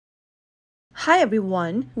Hi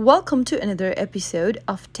everyone, welcome to another episode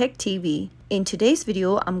of Tech TV. In today's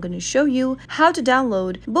video, I'm going to show you how to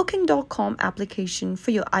download Booking.com application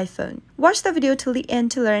for your iPhone. Watch the video till the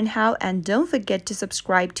end to learn how, and don't forget to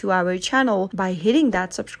subscribe to our channel by hitting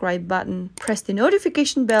that subscribe button. Press the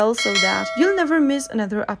notification bell so that you'll never miss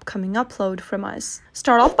another upcoming upload from us.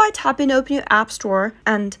 Start off by tapping open your app store,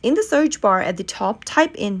 and in the search bar at the top,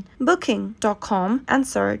 type in Booking.com and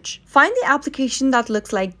search. Find the application that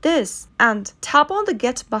looks like this and tap on the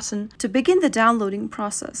Get button to begin the downloading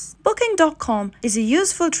process. Booking.com is a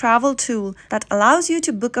useful travel tool that allows you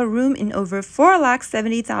to book a room in over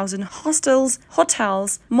 470,000 hostels,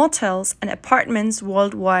 hotels, motels, and apartments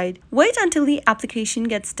worldwide. Wait until the application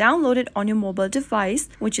gets downloaded on your mobile device,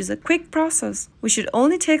 which is a quick process. Which should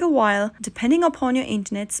only take a while depending upon your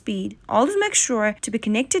internet speed. Always make sure to be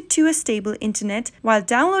connected to a stable internet while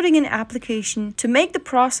downloading an application to make the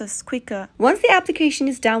process quicker. Once the application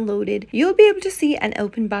is downloaded, you'll be able to see an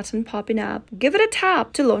open button popping up. Give it a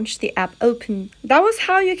tap to launch the app open. That was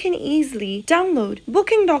how you can easily download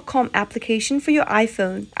Booking.com application for your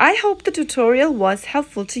iPhone. I hope the tutorial was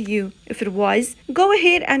helpful to you. If it was, go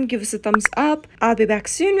ahead and give us a thumbs up. I'll be back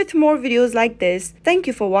soon with more videos like this. Thank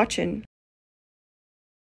you for watching.